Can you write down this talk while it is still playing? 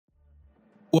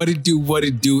What it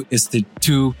do? It's the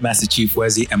two Master Chief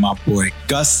Wezzy and my boy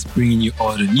Gus bringing you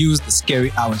all the news. The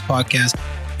Scary Hours podcast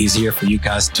is here for you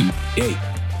guys today.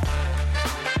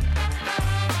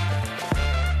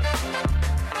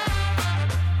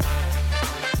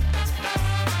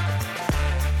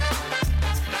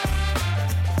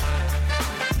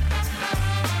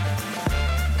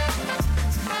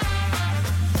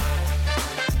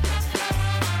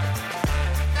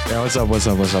 Yeah, what's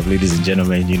up, ladies and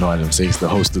gentlemen? You know what I'm saying? It's the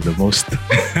host of the most.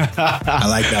 I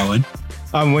like that one.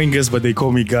 I'm Wayne Gus, but they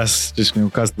call me Gus. Just,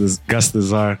 Gus the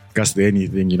Czar, Gus the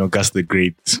anything, Gus the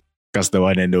Great, Gus the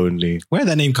one and only. Where did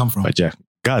that name come from? But yeah,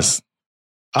 Gus.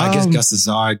 I guess Gus the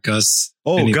Czar, Gus.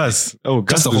 Oh, anything. Gus. Oh,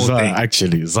 Gus the the whole Czar. thing.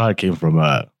 Actually, Czar came from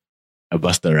a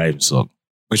Busta Rhymes song.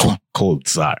 Which one? Called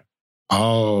Czar.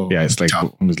 Oh. Yeah, it's like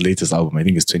tough. from his latest album. I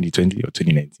think it's 2020 or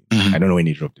 2019. Mhm. I don't know when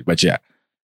he dropped it, but yeah.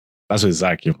 That's where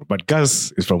Zach came from. But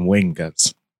Gus is from Wayne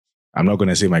Gus. I'm not going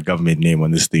to say my government name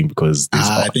on this thing because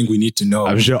I think we need to know.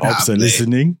 I'm sure ops are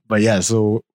listening. But yeah,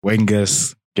 so Wayne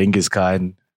Gus, Genghis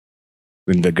Khan.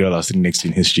 Then the girl I was sitting next to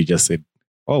in history just said,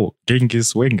 "Oh,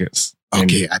 Genghis, Wayne Gus."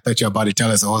 Okay, I thought you were about to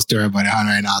tell us a whole story about it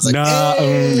right now. I was like, Nah,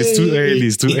 hey! it's too early.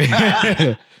 It's too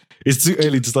early. It's too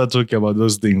early to start talking about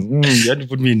those things. You had to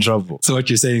put me in trouble. So what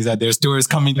you're saying is that there's stories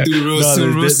coming through real No,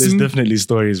 soon. there's definitely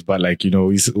stories, but like,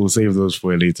 we'll save those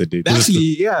for a later date. There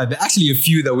are actually a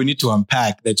few that we need to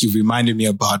unpack that you've reminded me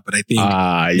about, but I think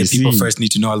you people see. first need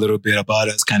to know a little bit about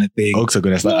us kind of thing. Folks are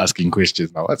going to start asking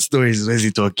questions now. What stories is he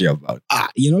talking about?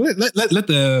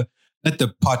 Let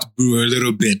the pot brew a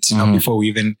little bit, before we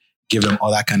even give them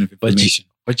all that kind of information.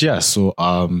 But yeah, so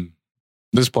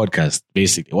this podcast,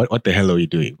 basically, what the hell are we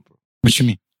doing? What you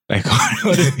mean? Like,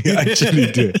 what are we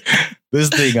actually doing? This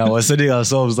thing, I was setting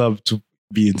ourselves up to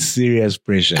be in serious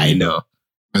pressure. I know.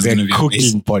 It's We're going to be cooking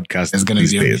amazing. podcast It's going to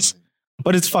these be days. amazing.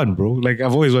 But it's fun, bro. Like,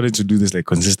 I've always wanted to do this like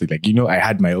consistently. Like, I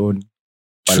had my own,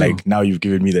 but True. like now you've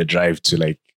given me the drive to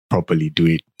like properly do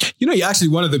it. You're actually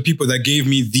one of the people that gave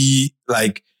me the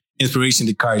inspiration,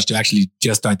 the courage to actually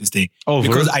just start this thing. Oh,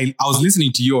 Because I was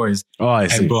listening to yours, Oh, I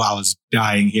see. and bro, I was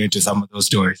dying here to some of those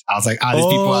stories. I was like, these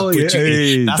people have put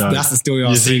you in. That's the story I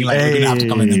was saying. Like, we're gonna have to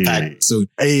come in the pack. So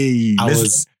Hey, I let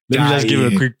was me just give a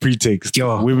dying. quick pretext.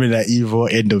 Yo. Women are evil,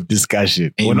 end of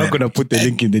discussion. We're not Amen. going to put the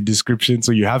link in the description,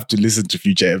 so you have to listen to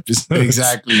future episodes.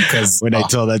 Exactly, because When I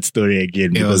tell that story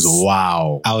again, because was-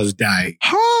 wow. I was dying.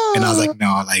 And I was like,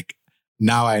 no,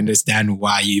 now I understand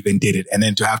why you even did it. And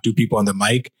then to have two people on the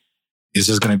mic, it's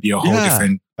just going to be a whole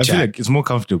different I feel chat. like it's more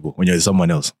comfortable when you're with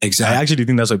someone else. I Exactly. actually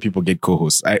think that's why people get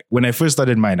co-hosts. When I first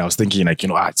started mine, I was thinking like,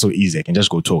 it's so easy. I can just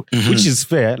go talk, Mhm. which is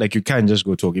fair. Like you can just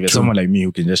go talk. If you're True. someone like me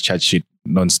who can just chat shit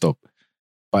nonstop.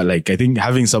 But like, I think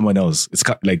having someone else, it's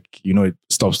like, it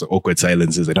stops the awkward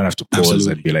silences. I don't have to pause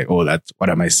Absolutely. and be like, what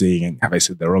am I saying? And have I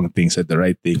said the wrong thing, said the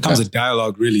right thing? It becomes a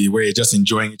dialogue, really, where you're just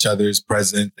enjoying each other's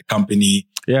presence, the company,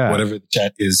 yeah. whatever the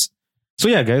chat is. So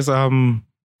yeah, guys,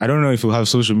 I don't know if we'll have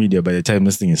social media by the time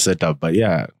this thing is set up, but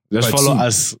yeah, just But follow soon.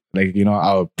 us. Like,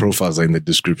 our profiles are in the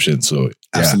description. So yeah.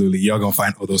 Absolutely. You're going to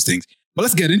find all those things. But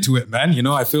let's get into it, man.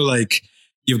 I feel like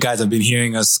you guys have been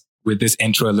hearing us with this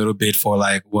intro a little bit for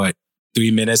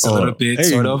 3 minutes, a little bit, Hey,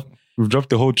 sort of. We've dropped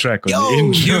the whole track on Yo, the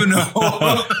intro. you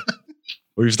know.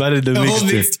 We've started the The whole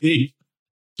mixtape. mixtape.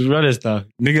 To be honest now,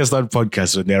 niggas start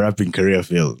podcasts when their rapping career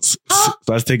fails. So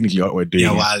that's technically what we're doing.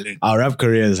 Yeah, wildin'. Our rap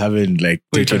careers haven't What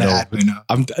are you taken trying to off. add right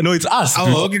now? No, it's us. dude.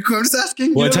 Oh, okay, cool. I'm just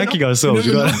asking. We're You never attacking know. ourselves.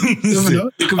 You You know never what I'm know. You never saying? know.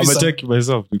 It could be I'm something. attacking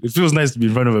myself. Dude. It feels nice to be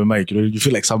in front of a mic. You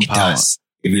feel like some It power. does.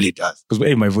 It really does. Because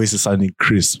hey, my voice is sounding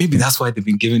crisp. Maybe that's why they've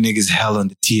been giving niggas hell on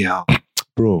the TL.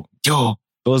 Bro, Yo,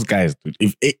 those guys, dude,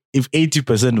 if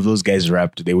 80% of those guys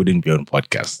rapped, they wouldn't be on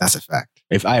podcasts. that's a fact.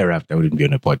 If I rapped, I wouldn't be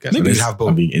on a podcast. Maybe you unless have both.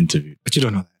 I'm being interviewed. But you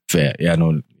don't know that. Fair. Yeah,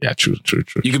 no. Yeah, true.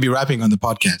 You could be rapping on the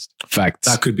podcast. Facts.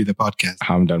 That could be the podcast.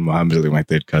 Hamdan Mohammed is like my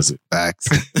third cousin. Facts.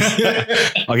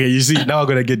 Okay, you see, now I'm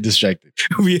going to get distracted.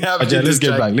 We have But yeah, let's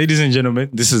get back. Ladies and gentlemen,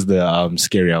 this is the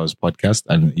Scary Hours podcast.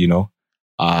 And,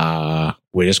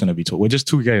 we're just going to be we're just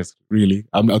two guys, really.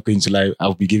 I'm not going to lie.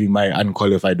 I'll be giving my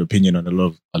unqualified opinion on a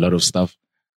lot of stuff.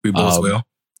 We both will.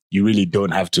 You really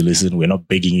don't have to listen. We're not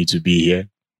begging you to be here.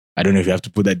 I don't know if you have to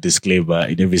put that disclaimer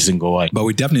in every single one. But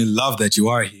we definitely love that you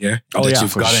are here. Oh, that yeah,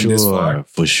 you've for gotten this far. sure.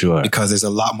 For sure. Because there's a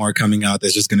lot more coming out.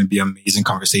 There's just going to be amazing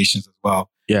conversations as well.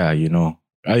 Yeah,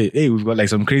 we've got like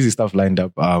some crazy stuff lined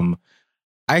up. I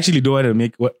actually don't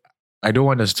want to I don't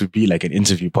want us to be like an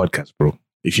interview podcast, bro.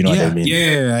 If you know what I mean.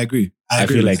 Yeah, I agree. I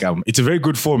feel like it's a very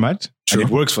good format. True. And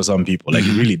it works for some people. Like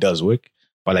it really does work.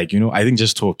 But like, I think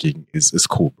just talking is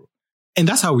cool, bro. And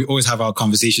that's how we always have our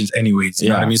conversations anyways. You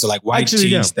know what I mean? So like, why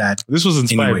change that? This was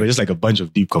inspired by just like a bunch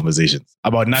of deep conversations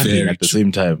about nothing at the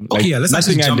same time. Like, okay, let's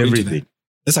nothing actually jump and into everything. that.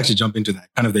 Let's actually jump into that.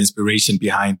 Kind of the inspiration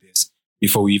behind this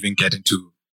before we even get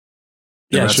into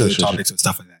the rest of the topics and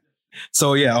stuff like that.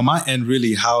 So yeah, on my end,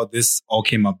 really how this all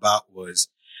came about was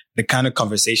the kind of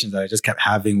conversations that I just kept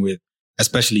having with,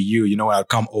 especially you, you know, I'd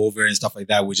come over and stuff like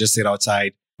that. We just sit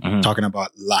outside talking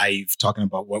about life, talking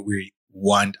about what we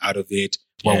want out of it,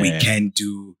 what we can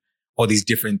do, all these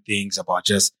different things about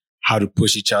just how to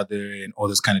push each other and all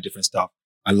this kind of different stuff.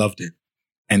 I loved it.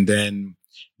 And then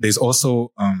there's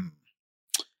also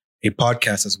a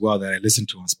podcast as well that I listen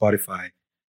to on Spotify.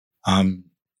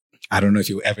 I don't know if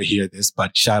you'll ever hear this,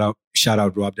 but shout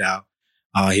out Rob Dow.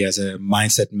 He has a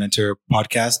Mindset Mentor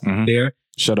podcast there.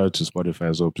 Shout out to Spotify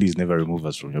as well. Please never remove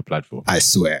us from your platform. I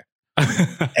swear.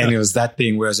 And it was that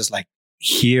thing where I was just like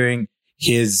hearing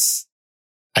his,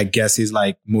 I guess his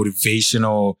like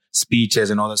motivational speeches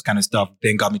and all this kind of stuff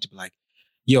then got me to be like,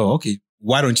 yo, okay,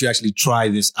 why don't you actually try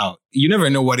this out? You never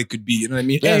know what it could be. You know what I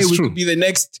mean? Yeah, hey, we true. could be the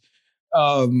next,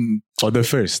 or the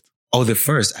first. Oh, the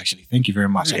first, actually. Thank you very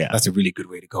much. Yeah. That's a really good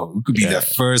way to go. We could be the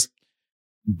first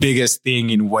biggest thing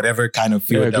in whatever kind of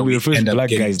field that we the first end up black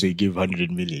getting. guys they give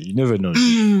 100 million. You never know.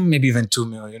 Maybe even 2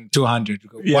 million, 200.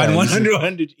 Yeah,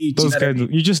 100 each. Those kinds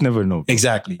of, you just never know.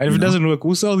 Exactly. And if it doesn't work,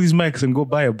 we'll sell these mics and go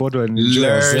buy a bottle and enjoy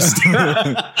ourselves. You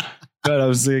know what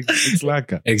I'm saying? It's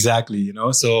like exactly, you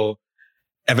know. So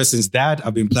ever since that,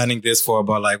 I've been planning this for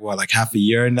about like half a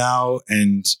year now.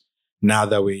 And now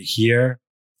that we're here,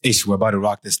 we're about to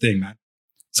rock this thing, man.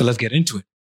 So let's get into it.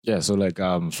 Yeah, so like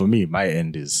for me, my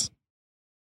end is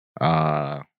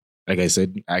like I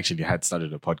said, I actually had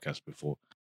started a podcast before.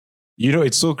 You know,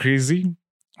 it's so crazy.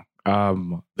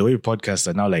 The way podcasts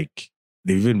are now, like,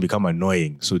 they've even become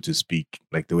annoying, so to speak.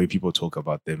 Like the way people talk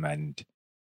about them and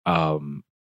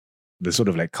the sort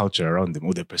of like culture around them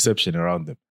or the perception around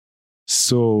them.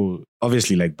 So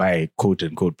obviously, like by quote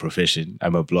unquote profession,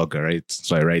 I'm a blogger, right?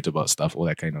 So I write about stuff, all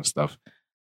that kind of stuff.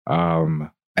 And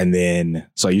then,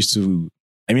 so I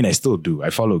still do. I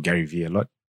follow Gary Vee a lot.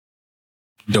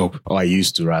 Dope. Or I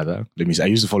used to rather. I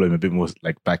used to follow him a bit more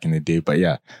like back in the day, but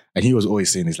yeah. And he was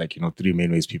always saying it's like, you know, 3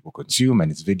 main ways people consume,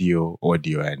 and it's video,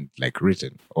 audio, and like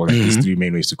written. Or like these 3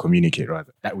 main ways to communicate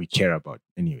rather, that we care about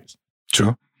anyways.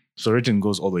 True. So written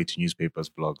goes all the way to newspapers,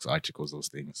 blogs, articles, those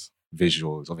things.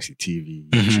 Visuals, obviously TV,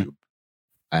 YouTube.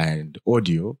 And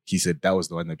audio, he said that was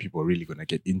the one that people are really going to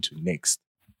get into next.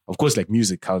 Of course, like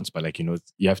music counts, but like, you know,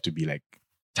 you have to be like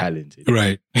talented.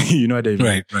 Right. You know what I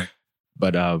mean? Right.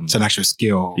 But it's an actual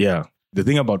skill. Yeah. The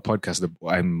thing about podcasts,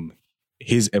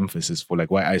 his emphasis for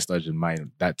like why I started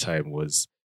mine that time was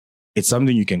it's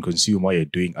something you can consume while you're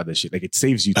doing other shit. Like it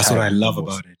saves you time. That's what I love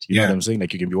about it. You know what I'm saying?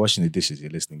 Like you can be washing the dishes,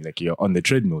 you're listening. Like you're on the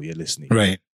treadmill, you're listening.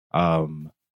 Right.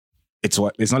 It's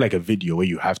not like a video where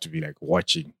you have to be like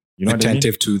watching. You know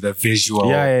attentive what I mean? to the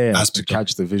visual aspect to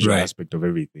catch the visual aspect of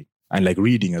everything. And like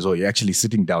reading as well. You're actually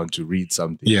sitting down to read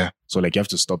something. Yeah. So like you have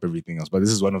to stop everything else. But this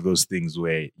is one of those things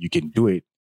where you can do it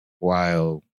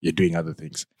while you're doing other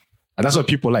things. And that's what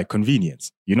people like,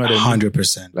 convenience. You know what I mean?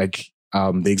 100%. Like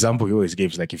the example he always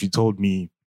gives, like if you told me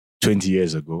 20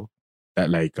 years ago that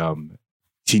like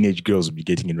teenage girls would be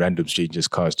getting in random strangers'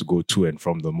 cars to go to and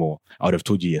from the mall, I would have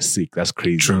told you you're sick. That's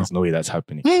crazy. True. There's no way that's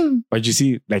happening. But you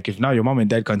see, like if now your mom and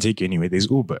dad can't take you anywhere, there's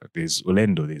Uber, there's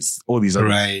Orlando, there's all these other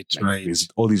there's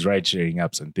all these ride sharing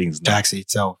apps and things now. Taxi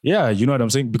itself. Yeah, you know what I'm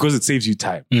saying? Because it saves you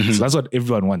time. So that's what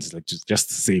everyone wants, is like just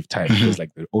to save time. Because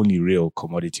like the only real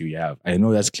commodity we have. I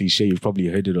know that's cliche. You've probably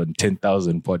heard it on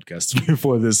 10,000 podcasts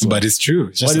before this one. But it's true.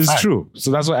 It's true.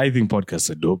 So that's why I think podcasts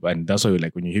are dope. And that's why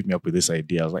like when you hit me up with this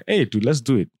idea, I was like, hey dude, let's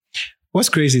do it. What's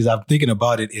crazy is I'm thinking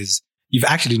about it is you've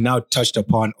actually now touched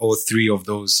upon all 3 of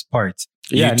those parts.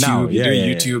 Yeah, YouTube, now. You're doing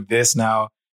YouTube, this now,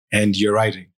 and you're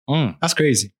writing. That's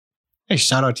crazy. Hey,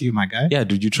 shout out to you, my guy. Yeah,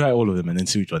 dude, you try all of them and then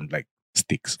see which one like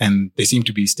sticks. And they seem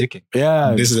to be sticking.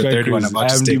 Yeah. This is the 3rd one about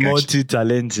to stick. I'm the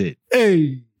multi-talented.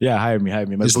 Hey. Yeah, hire me.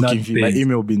 My booking fee, my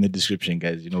email will be in the description,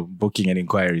 guys. You know, booking and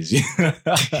inquiries.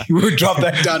 We'll drop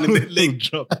that down in the link.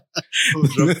 We'll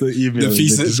drop the email.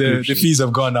 The fees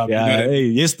have gone up. Yeah, you know hey,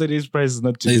 yesterday's price is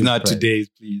not today's. It's not today's,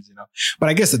 please. You know, but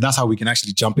I guess that's how we can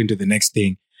actually jump into the next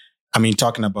thing. I mean,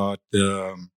 talking about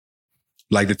the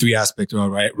 3 aspects,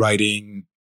 right? Writing,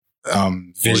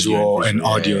 visual, and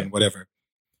audio, and whatever.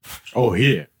 Oh,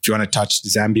 here. If you want to touch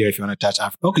Zambia, if you want to touch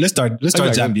Africa. Okay, let's start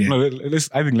Zambia. No, let's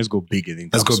go bigger.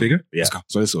 Let's go bigger? Yeah. Let's go.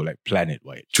 So let's go like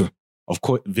planet-wide. Sure. Of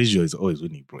course, visual is always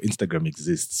winning, bro. Instagram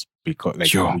exists because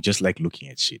like we just like looking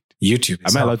at shit. YouTube.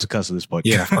 Am I allowed to cuss on this podcast?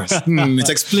 Yeah, of course. It's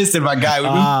explicit, my guy.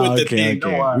 We put the thing.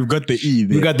 Okay. We've got the E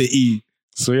there. We got the E.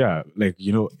 So yeah, like,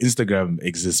 you know, Instagram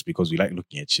exists because we like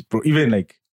looking at shit, bro. Even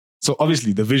like, so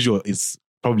obviously the visual is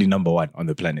probably number one on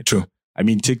the planet. True. I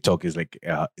mean, TikTok is like,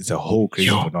 it's a whole crazy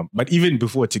phenomenon. But even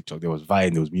before TikTok, there was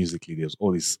Vine, there was Musical.ly, there was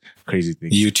all these crazy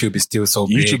things. YouTube is still so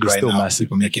big YouTube is right still now. massive.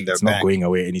 People making their It's bank. not going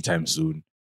away anytime soon.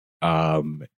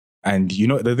 And you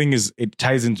know, the thing is, it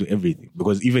ties into everything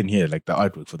because even here, like the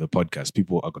artwork for the podcast,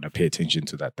 people are going to pay attention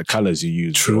to that. The colors you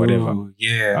use, True. whatever.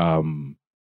 Yeah.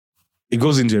 It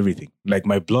goes into everything. Like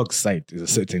my blog site is a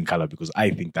certain color because I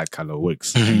think that color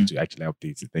works. I need to actually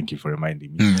update it. Thank you for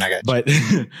reminding me. I got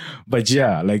you. But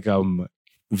yeah, like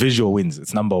visual wins.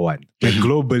 It's number one. Like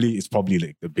globally, it's probably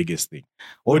like the biggest thing.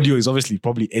 Audio is obviously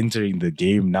probably entering the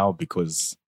game now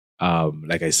because,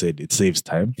 like I said, it saves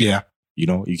time. Yeah. You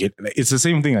know, you get like, it's the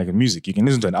same thing like in music. You can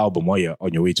listen to an album while you're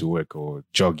on your way to work or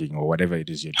jogging or whatever it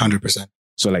is you're doing. 100%.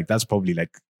 So like that's probably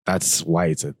like that's why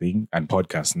it's a thing. And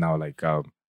podcasts now, like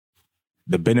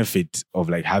the benefit of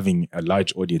like having a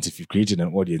large audience, if you've created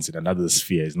an audience in another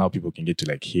sphere, is now people can get to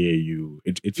like hear you.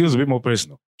 It feels a bit more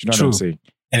personal. Do you know what I'm saying?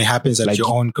 And it happens at Like, your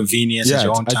own convenience, at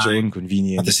your own time, your own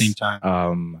convenience. at the same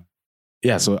time.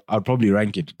 Yeah, so I'll probably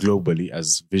rank it globally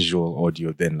as visual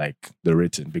audio than like the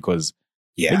written because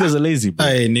niggas are lazy, bro.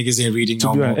 Hey, niggas ain't reading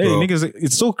no more, Hey, bro. niggas,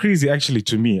 it's so crazy actually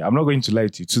to me. I'm not going to lie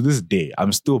to you. To this day,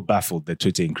 I'm still baffled that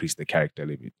Twitter increased the character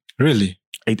limit. Really?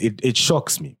 It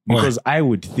shocks me because I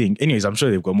would think, anyways, I'm sure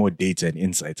they've got more data and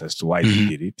insights as to why they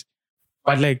did it.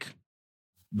 But like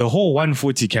the whole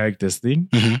 140 characters thing,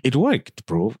 it worked,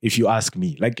 bro. If you ask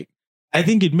me, like, I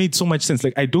think it made so much sense.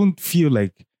 Like, I don't feel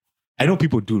like, I know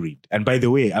people do read. And by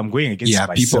the way, I'm going against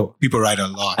myself. People write a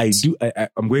lot. I do.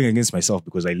 I'm going against myself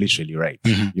because I literally write.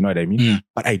 You know what I mean?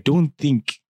 But I don't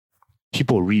think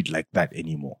people read like that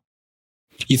anymore.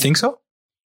 You think so?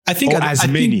 I think I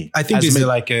think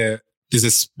there's a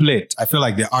split. I feel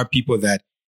like there are people that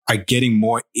are getting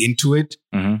more into it,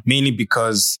 mainly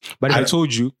because. But if I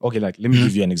told you, okay, like let me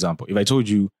give you an example. If I told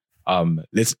you,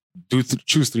 let's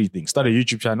choose three things: start a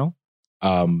YouTube channel,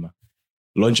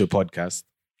 launch a podcast,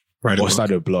 or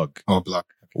start a blog. Or blog.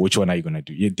 Which one are you gonna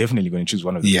do? You're definitely gonna choose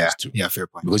one of the first two. Yeah, fair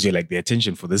point. Because you're like the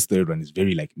attention for this third one is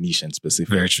very like niche and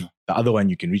specific. Very true. The other one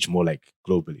you can reach more like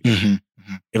globally.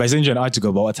 If I send you an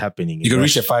article about what's happening, you can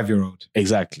reach a 5-year-old.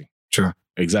 Exactly. True.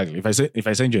 Exactly. If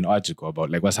I send you an article about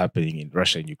like what's happening in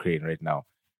Russia and Ukraine right now,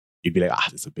 you'd be like,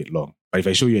 it's a bit long. But if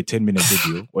I show you a 10-minute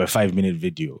video or a 5-minute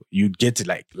video, you'd get it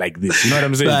like this. You know what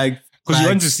I'm saying? Because you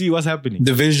want to see what's happening.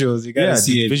 The visuals, you gotta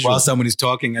see it visuals. while someone is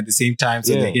talking at the same time.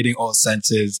 So they're hitting all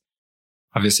senses,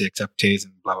 obviously except taste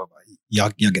and blah, blah, blah.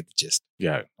 Y'all get the gist.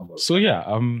 Yeah. So yeah,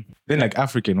 then like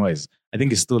African wise, I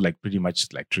think it's still like pretty much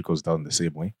like trickles down the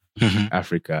same way.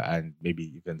 Africa and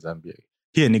maybe even Zambia.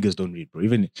 Here niggas don't read, bro.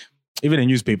 Even a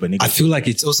newspaper, niggas. I feel like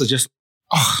it's also just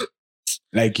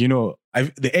like, you know,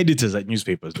 the editors at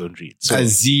newspapers don't read. So a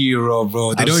zero,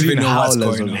 bro. They don't even know what's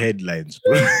going on. Headlines,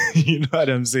 bro. You know what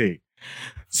I'm saying?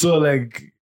 So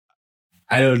like,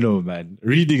 I don't know, man.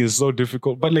 Reading is so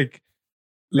difficult, but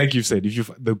like you've said,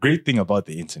 the great thing about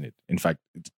the internet, in fact,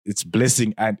 its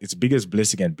blessing and its biggest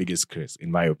blessing and biggest curse,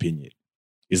 in my opinion,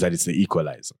 is that it's the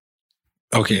equalizer.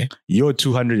 Okay. Your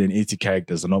 280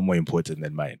 characters are not more important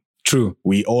than mine. True.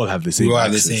 We all have the same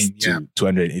access to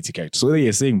 280 characters. So whether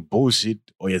you're saying bullshit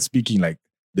or you're speaking like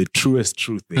the truest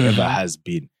truth there ever has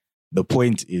been, the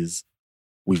point is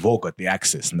we've all got the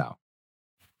access now.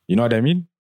 You know what I mean?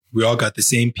 We all got the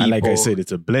same people. And like I said,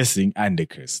 it's a blessing and a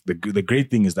curse. The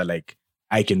great thing is that like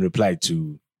I can reply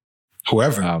to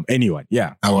whoever, anyone.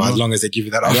 Yeah. As long as they give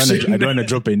you that option. I don't want to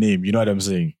drop a name. You know what I'm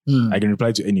saying? I can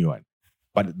reply to anyone.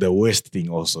 But the worst thing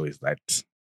also is that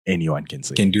anyone can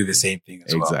say. Can do the same thing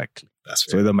as well. Exactly. That's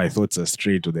fair. So whether my thoughts are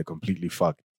straight or they're completely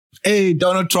fucked. Hey,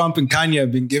 Donald Trump and Kanye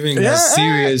have been giving us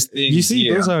serious things. You see,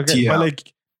 those are good. But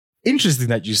like, interesting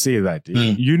that you say that.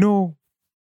 You know,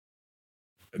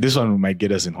 this one might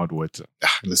get us in hot water.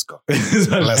 Let's go.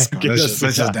 Let's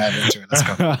just dive into it. Let's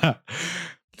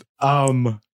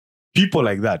go. People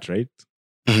like that, right?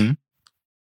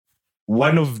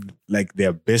 One of like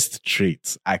their best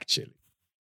traits, actually,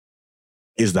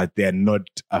 is that they're not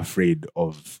afraid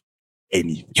of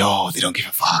anything. Yo, they don't give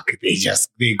a fuck.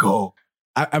 They go.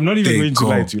 I'm not even going to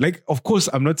lie to you. Like, of course,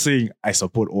 I'm not saying I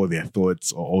support all their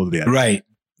thoughts or all their right.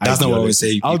 That's not what we're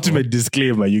saying. Ultimate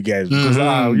disclaimer, you guys, because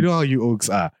you know how you oaks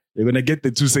are. You're gonna get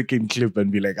the 2-second clip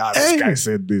and be like, this guy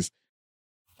said this.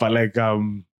 But like,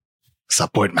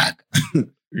 support, man.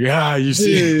 Yeah, you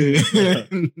see,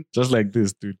 just like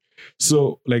this, dude.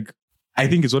 So like, I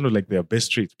think it's one of like their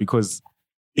best traits because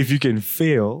if you can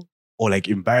fail or like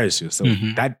embarrass yourself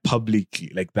that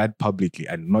publicly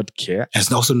and not care. And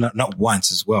it's also not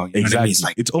once as well. You know what I mean?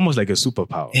 It's almost like a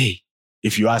superpower. Hey,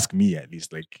 If you ask me, at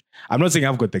least, like, I'm not saying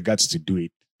I've got the guts to do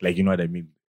it. Like, you know what I mean?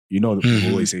 You know,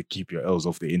 people always say keep your L's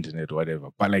off the internet or whatever.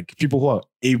 But like people who are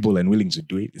able and willing to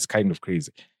do it, it's kind of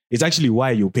crazy. It's actually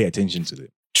why you pay attention to them.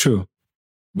 True.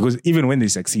 Because even when they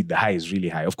succeed, the high is really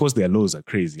high. Of course, their lows are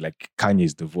crazy. Like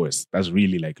Kanye's divorce, that's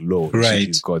really like low. Right.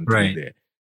 He's gone through there.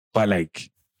 But like,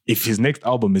 if his next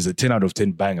album is a 10 out of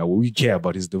 10 banger, will we care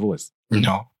about his divorce?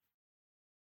 No.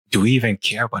 Do we even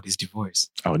care about his divorce?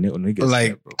 Oh, niggas like,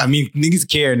 care, bro. I mean, niggas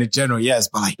care in general, yes,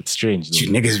 but like, it's strange. Should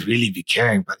niggas really be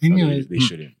caring? But anyway, they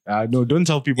shouldn't. No, don't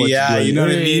tell people. Yeah, what to do. you know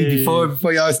what I mean.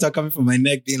 Before y'all start coming from my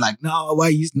neck, being like, "No, why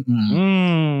you?"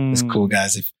 It's cool,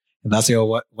 guys. If that's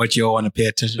what you all want to pay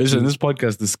attention to. Listen, this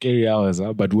podcast is scary hours,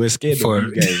 huh? But we're scared of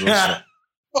you guys. Also.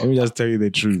 Let me just tell you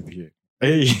the truth here.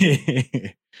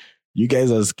 Hey, you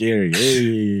guys are scary.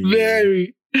 Hey.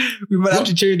 Very. We might have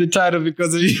to change the title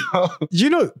because of you. You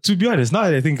know, to be honest, now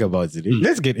that I think about it,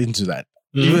 let's get into that.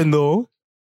 Even though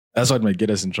that's what might get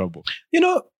us in trouble. You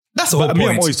know, that's the whole point.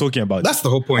 I'm always talking about that's the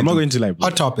whole point. I'm not going to like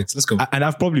hot topics. Let's go. And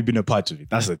I've probably been a part of it.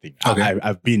 That's the thing. Okay.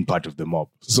 I've been part of the mob.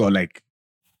 So like,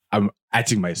 I'm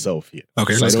acting myself here.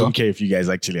 Okay, so I don't care if you guys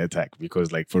actually attack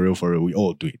because like for real, we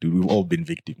all do it. We've all been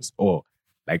victims or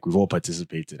like we've all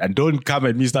participated. And don't come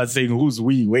at me start saying who's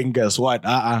we, when, guess what?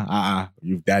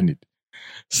 You've done it.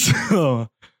 So,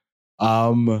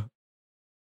 one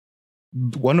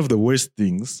of the worst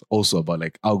things also about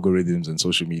like algorithms and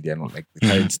social media and like the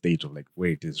current state of like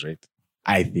where it is, right?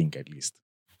 I think at least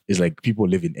is like people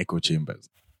live in echo chambers.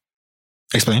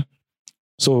 Explain.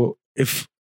 So if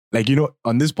like, you know,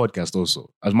 on this podcast also,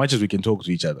 as much as we can talk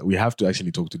to each other, we have to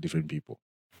actually talk to different people.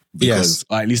 Because,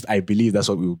 or at least I believe that's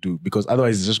what we will do. Because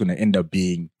otherwise it's just going to end up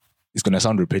being, it's going to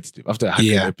sound repetitive. After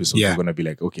 100 episodes, we're going to be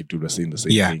like, okay, dude, we're saying the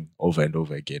same thing over and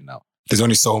over again now. There's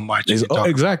only so much.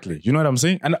 Exactly. You know what I'm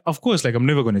saying? And of course, like, I'm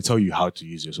never going to tell you how to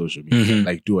use your social media.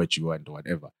 Like, do what you want or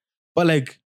whatever. But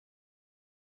like,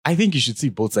 I think you should see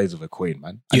both sides of a coin,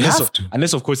 man.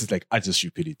 Unless, of course, it's like utter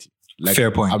stupidity. Like,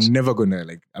 fair point. I'm never going to,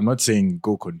 like, I'm not saying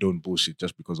go condone bullshit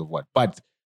just because of what. But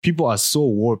people are so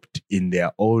warped in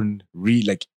their own,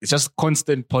 like, it's just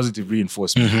constant positive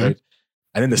reinforcement, right?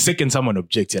 And then the second someone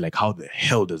objects, you're like, how the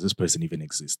hell does this person even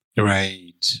exist?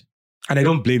 Right. And I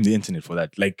don't blame the internet for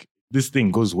that. Like, this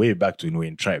thing goes way back to,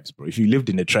 in tribes, bro. If you lived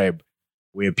in a tribe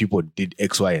where people did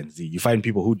X, Y, and Z, you find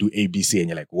people who do A, B, C, and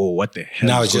you're like, whoa, what the hell?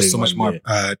 Now it's just so much more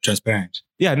transparent.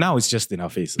 Yeah, now it's just in our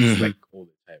faces, like all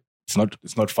the time.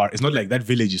 It's not far. It's not like that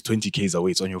village is 20 Ks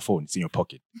away. It's on your phone. It's in your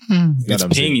pocket. It's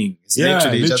pinging. It's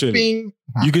literally just ping.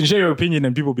 You can share your opinion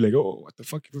and people be like, oh, what the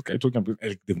fuck is this guy talking about?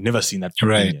 Like, they've never seen that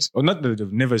opinion. Right. Or not that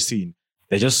they've never seen.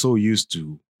 They're just so used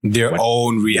to their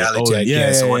own reality, I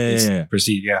guess, what they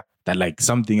perceive. Yeah. That like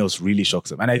something else really shocks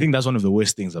them. And I think that's one of the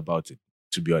worst things about it,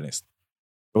 to be honest.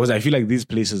 Because I feel like these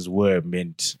places were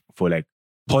meant for like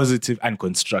positive and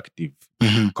constructive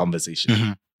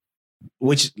conversation.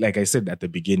 Which, like I said at the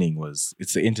beginning,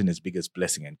 it's the internet's biggest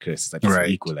blessing and curse. That it's the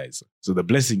equalizer. So the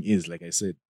blessing is, like I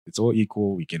said, it's all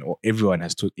equal. Everyone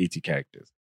has 80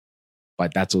 characters.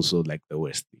 But that's also like the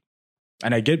worst thing.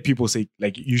 And I get people say,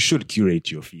 like, you should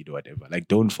curate your feed or whatever. Like,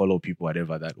 don't follow people,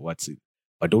 whatever what's it.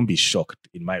 But don't be shocked,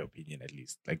 in my opinion, at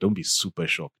least. Like, don't be super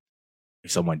shocked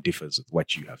if someone differs with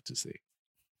what you have to say.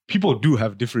 People do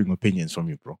have differing opinions from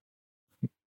you, bro.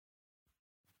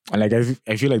 And like,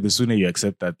 I feel like the sooner you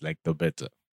accept that, like, the better.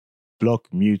 Block,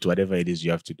 mute, whatever it is you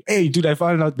have to do. Hey, dude, I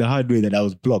found out the hard way that I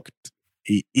was blocked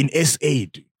in SA,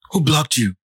 dude. Who blocked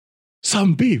you?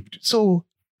 Some babe. So,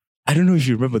 I don't know if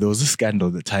you remember, there was a scandal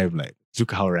on the timeline.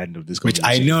 Look how random this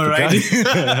conversation is. Which I know,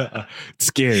 right? It's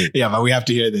scary. Yeah, but we have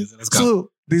to hear this. Let's go.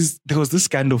 So, there was this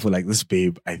scandal for like this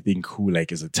babe, I think, who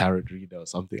like is a tarot reader or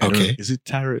something. I don't know. Is it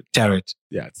tarot? Tarot.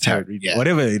 Yeah, it's tarot reader. Yeah.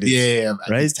 Whatever it is. Yeah,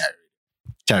 right?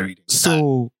 Tarot reading.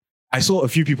 So, I saw a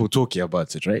few people talking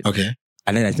about it, right? Okay.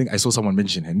 And then I think I saw someone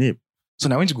mention her name. So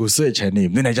now I went to go search her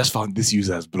name. Then I just found this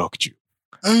user has blocked you.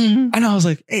 And I was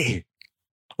like, hey,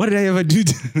 what did I ever do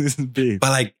to this babe?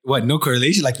 But like, what? No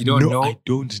correlation? Like you don't know? I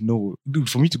don't know. Dude,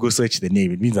 for me to go search the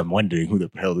name, it means I'm wondering who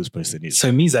the hell this person is. So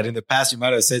it means that in the past you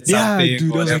might have said something. Yeah,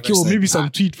 dude. I was like, yo, maybe some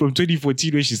tweet from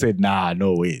 2014 where she said, nah,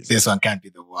 no ways. This one can't be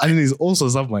the one. And there's also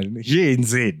someone here in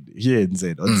Z,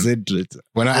 on Z Twitter.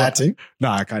 We're not acting?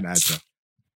 No, I can't answer.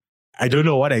 I don't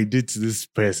know what I did to this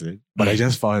person, but I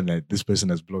just found that this person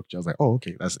has blocked you. I was like, oh,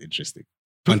 okay, that's interesting.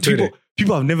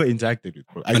 People I've never interacted with,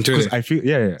 bro. Because I feel,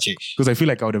 because I feel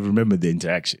like I would have remembered the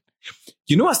interaction.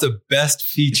 You know what's the best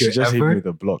feature just ever hit me with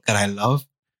a block that I love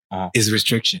is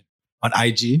restriction on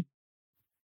IG.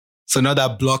 So not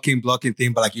that blocking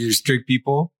thing, but like you restrict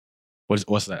people.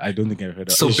 What's that? I don't think I've heard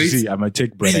of. So See, I'm a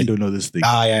tech bro. I don't know this thing.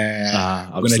 Yeah.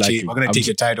 We're gonna take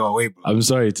your title away, bro. I'm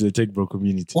sorry to the tech bro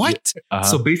community. What?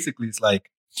 So basically, it's like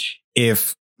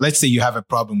if let's say you have a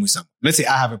problem with someone. Let's say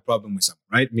I have a problem with someone,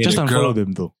 right? Just unfollow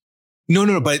them though.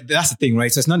 No, but that's the thing,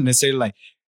 right? So it's not necessarily like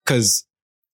because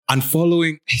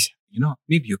unfollowing,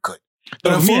 maybe you could.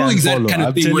 But unfollowing is that kind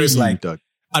of thing where it's like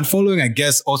unfollowing, I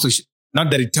guess, also not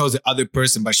that it tells the other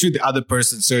person, but should the other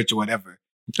person search or whatever,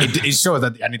 it shows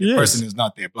that the person is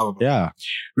not there, blah, blah, blah. Yeah.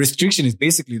 Restriction is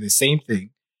basically the same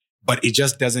thing, but it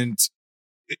just doesn't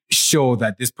show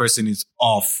that this person is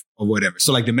off or whatever.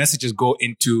 So like the messages go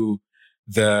into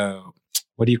the,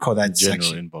 what do you call that general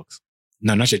section? Inbox.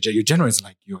 No, not your general is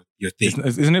like your thing.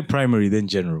 Isn't it primary then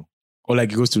general? Or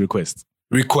like it goes to request?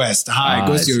 Request. It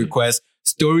goes to your request.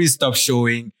 Stories stop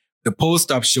showing. The post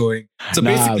stops showing. So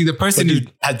basically the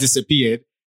person has disappeared,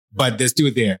 but they're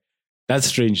still there. That's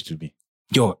strange to me.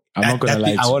 Yo, I'm not going to lie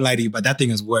to you. I won't lie to you, but that thing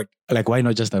has worked. Like, why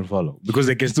not just unfollow? Because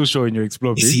they can still show in your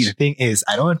explore page. See, the thing is,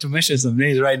 I don't want to mention some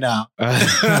names right now.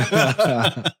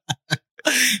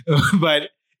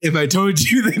 But if I told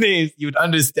you the names, you'd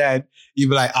understand. You'd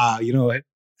be like, you know what?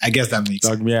 I guess that makes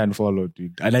sense. Me unfollow,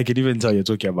 dude. And I can even tell you're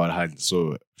talking about hands.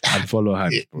 So unfollow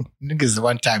hands, bro. Niggas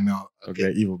one time now.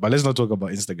 Okay, evil. But let's not talk about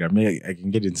Instagram. Maybe I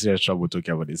can get in serious trouble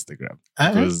talking about Instagram.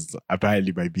 Because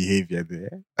apparently my behavior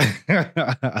there.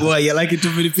 Well, you like it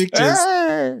too many pictures.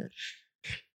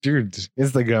 Dude,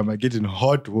 Instagram, I get in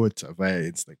hot water via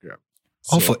Instagram.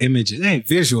 All for images. Hey,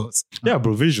 visuals. Yeah,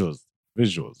 bro, visuals. But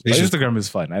Instagram is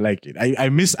fun. I like it. I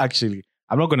miss actually,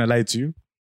 I'm not going to lie to you.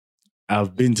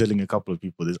 I've been telling a couple of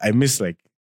people this. I miss like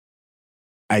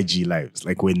IG lives,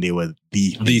 like when they were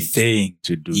the thing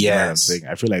to do. Yes. You know what I'm saying?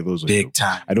 I feel like those were big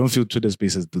time. I don't feel Twitter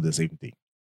Spaces do the same thing.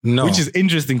 No. Which is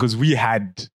interesting because we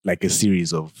had like a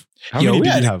series of how many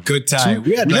did we have? Good time.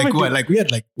 We had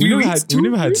we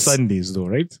never had Sundays though,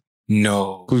 right?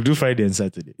 No. Because we do Friday and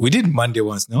Saturday. We did Monday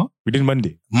once, no? We did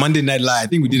Monday. Monday Night Live. I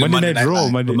think we did Monday Night Raw.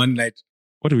 Monday Night.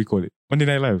 What do we call it? Monday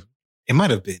Night Live. It might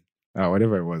have been.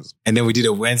 Whatever it was. And then we did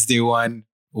a Wednesday one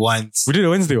once. We did a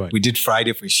Wednesday one. We did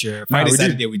Friday for sure.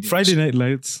 Saturday we did. Friday Night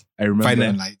Lights. I remember. Friday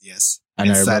Night Light, yes.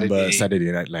 And I remember Saturday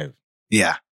Night Live.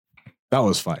 Yeah. That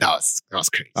was fun. That was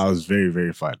crazy. That was very,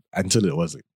 very fun. Until it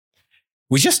wasn't.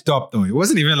 We just stopped though. It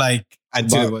wasn't even like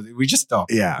until it was. We just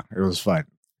stopped. Yeah, it was fun.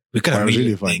 We could have made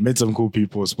really fun. Met some cool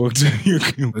people. Spoke to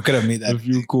we could have made that. A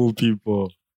few cool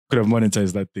people. Could have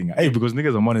monetized that thing. Hey, because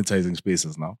niggas are monetizing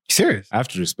Spaces now. Serious? I have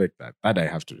to respect that. That I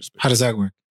have to respect. How does that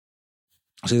work?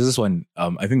 So there's this one.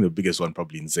 I think the biggest one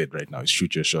probably in Z right now is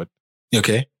Shoot Your Shot.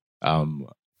 Okay.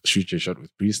 Shoot Your Shot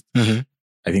with Priest. Mm-hmm.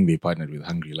 I think they partnered with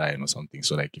Hungry Lion or something.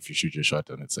 So like if you shoot your shot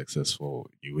and it's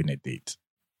successful, you win a date.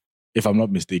 If I'm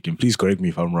not mistaken, please correct me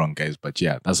if I'm wrong, guys. But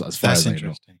yeah, that's as far as I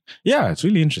know. Yeah, it's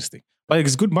really interesting. But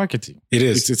it's good marketing. It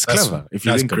is. It's clever if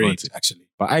you think about it. Actually.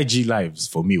 But IG lives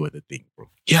for me were the thing, bro.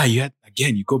 Yeah,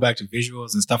 you go back to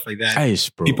visuals and stuff like that.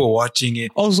 Bro. People watching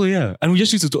it. Also, yeah. And we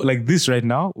just used to talk like this right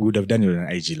now. We would have done it on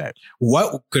an IG live.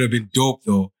 What could have been dope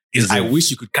though is I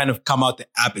wish you could kind of come out the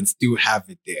app and still have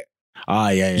it there.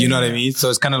 Yeah. You know what I mean? So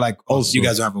it's kind of like, also, you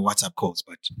guys don't have a WhatsApp calls,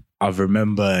 but I've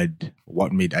remembered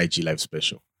what made IG Live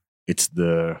special. It's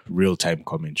the real-time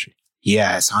commentary.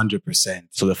 Yes, 100%.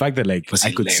 So the fact that like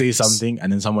I could say something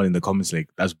and then someone in the comments like,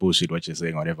 that's bullshit what you're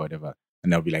saying, whatever.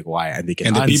 And they'll be like, why? And they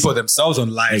can the people themselves on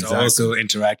live are also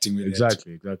interacting with it.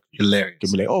 Exactly. Hilarious. They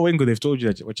can be like, oh, Wengo, they've told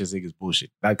you that what you're saying is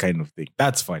bullshit. That kind of thing.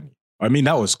 That's funny. I mean,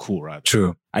 that was cool, right?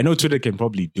 True. I know Twitter can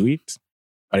probably do it,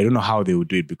 but I don't know how they would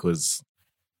do it because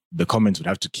the comments would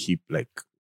have to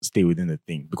stay within the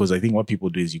thing. Because I think what people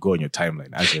do is you go on your timeline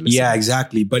as you're listening. Yeah,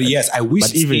 exactly. But yes, I wish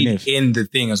it stayed in the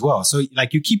thing as well. So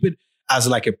like you keep it as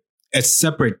like a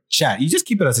separate chat. You just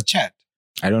keep it as a chat.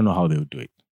 I don't know how they would do it.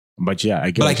 But yeah,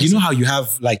 I guess. But like, you know how you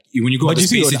have like, when you go on the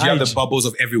Spaces, you have the bubbles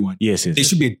of everyone. Yes. There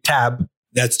should be a tab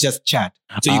that's just chat.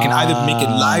 So you can either make it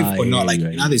live or not. Like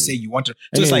now they say you want to,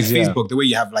 just like Facebook, the way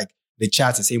you have like the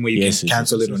chats the same way you can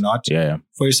cancel it or not. Yeah.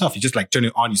 For yourself, you just like turn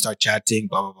it on, you start chatting,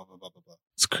 blah, blah, blah, blah, blah, blah.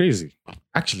 It's crazy.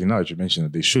 Actually, now that you mention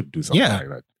it, they should do something like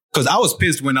that. Because I was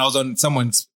pissed when I was on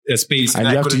someone's space. And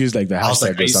you have to use like the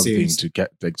hashtag or something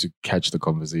to catch the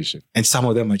conversation. And some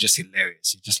of them are just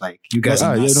hilarious. You're just like, you guys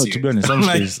are not serious. To be honest,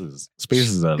 some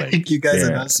spaces are like, you guys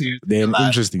are not serious. They're an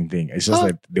interesting thing. It's just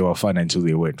like they were fun until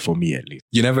they weren't, for me at least.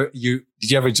 Did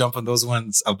you ever jump on those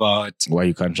ones about why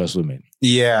you can't trust women?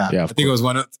 Yeah. I think it was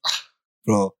one of...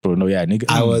 Bro, no, yeah, nigga.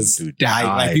 I was dying.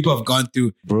 Like people have gone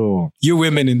through, bro. You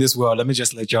women in this world, let me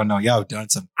just let y'all know, y'all have done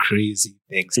some crazy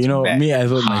things. You know, me, I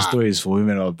thought my stories for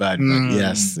women are bad, but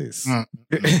yes, sis.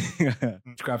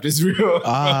 Craft is real.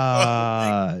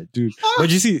 Dude.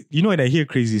 But you see, when I hear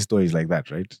crazy stories like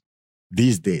that, right?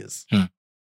 these days,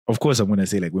 of course, I'm going to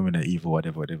say like women are evil,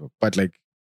 whatever. But like,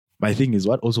 my thing is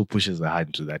what also pushes her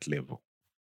hand to that level?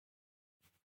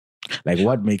 Like,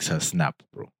 what makes her snap,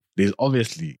 bro? There's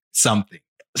obviously something.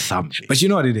 But you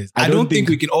know what it is? I don't think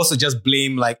we can also just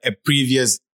blame like a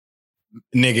previous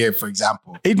nigga, for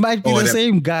example. It might be the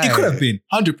same guy. It could have been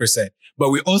 100%. But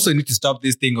we also need to stop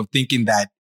this thing of thinking that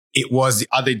it was the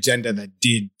other gender that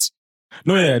did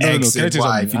X and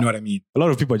Y, if you know what I mean. A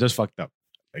lot of people are just fucked up.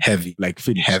 Like, heavy. Like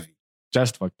finished. Heavy.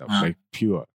 Just fucked up. Like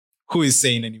pure. Who is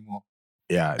sane anymore?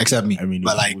 Yeah. Except me. I mean,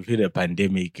 but we've hit a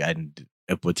pandemic and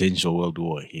a potential world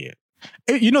war here.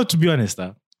 You know, to be honest,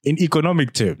 in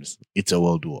economic terms, it's a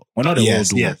world war. Well, not a world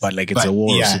war, but like it's a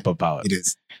war of superpowers. It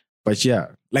is. But yeah,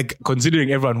 like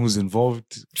considering everyone who's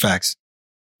involved. Facts.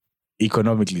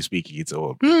 Economically speaking, it's a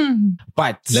world.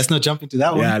 But let's not jump into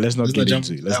that one. Yeah, let's not get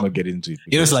into it. Let's not get into it.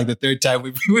 You know, it's like the third time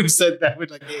we've said that. We're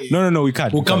like, hey. No, we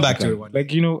can't. We'll come back to it one day.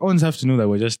 Like, you know, ones have to know that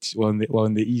we're just on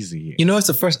the easy here. You know, it's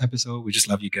the first episode. We just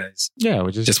love you guys. Yeah,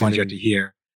 we just want you to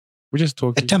hear. We're just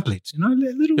talking. A template, you know,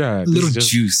 a little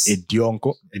juice. A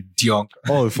dionko.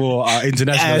 Oh, for our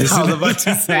international listeners. I was about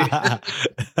to say.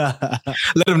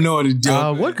 Let them know what a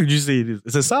dionko what could you say it is?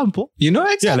 It's a sample. You know,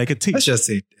 exactly. Yeah, like a taste. Let's just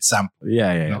say a sample.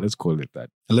 Yeah. Let's call it that.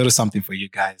 A little something for you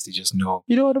guys to just know.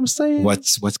 You know what I'm saying?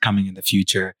 What's coming in the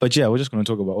future. But yeah, we're just going to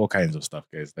talk about all kinds of stuff,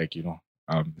 guys. Like, you know,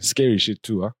 scary shit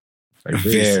too, huh? Like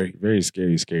very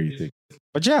scary thing.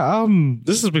 But yeah,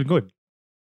 this has been good.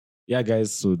 Yeah,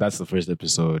 guys, so that's the first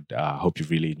episode. Hope you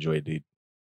really enjoyed it.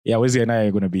 Yeah, Wesley and I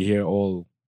are going to be here all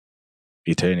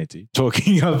eternity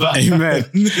talking about,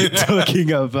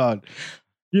 talking about,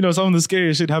 you know, some of the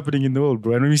scary shit happening in the world,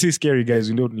 bro. And when we say scary, guys,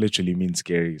 we don't literally mean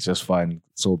scary. It's just fun.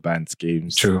 It's all bands,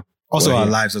 games. True. Also our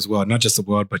lives as well, not just the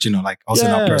world, but, you know, like also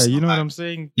in our personal you know life. what I'm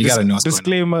saying? You got to know what's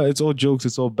disclaimer, it's all jokes,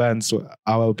 it's all bands. So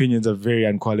our opinions are very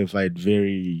unqualified,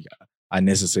 very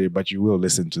unnecessary, but you will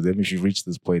listen to them. If you reach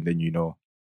this point, then you know.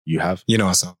 You have. You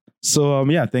know so. So,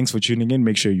 yeah, thanks for tuning in.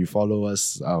 Make sure you follow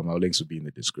us. Our links will be in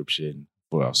the description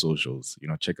for our socials. You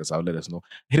know, check us out. Let us know.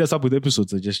 Hit us up with episode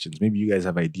suggestions. Maybe you guys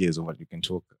have ideas of what we can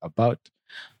talk about.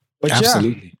 But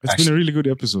absolutely. It's been a really good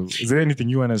episode. Is there anything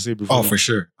you want to say before? Oh, for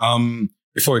sure.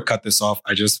 Before we cut this off,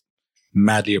 I just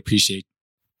madly appreciate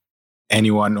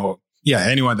anyone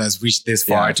that's reached this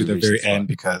far to the very end,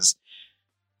 because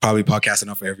probably podcast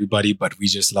enough for everybody, but we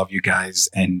just love you guys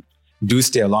and do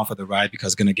stay along for the ride,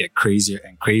 because it's going to get crazier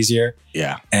and crazier.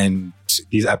 Yeah. And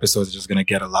these episodes are just going to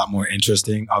get a lot more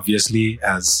interesting, obviously,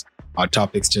 as our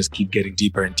topics just keep getting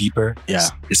deeper and deeper. Yeah.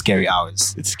 It's scary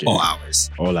hours. It's scary. All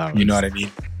hours. All hours. You know what I mean?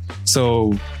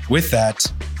 So with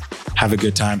that, have a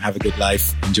good time. Have a good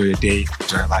life. Enjoy your day.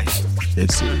 Enjoy your life.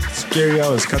 It's scary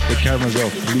hours. Cut the cameras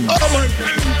off, please. Oh my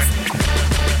God.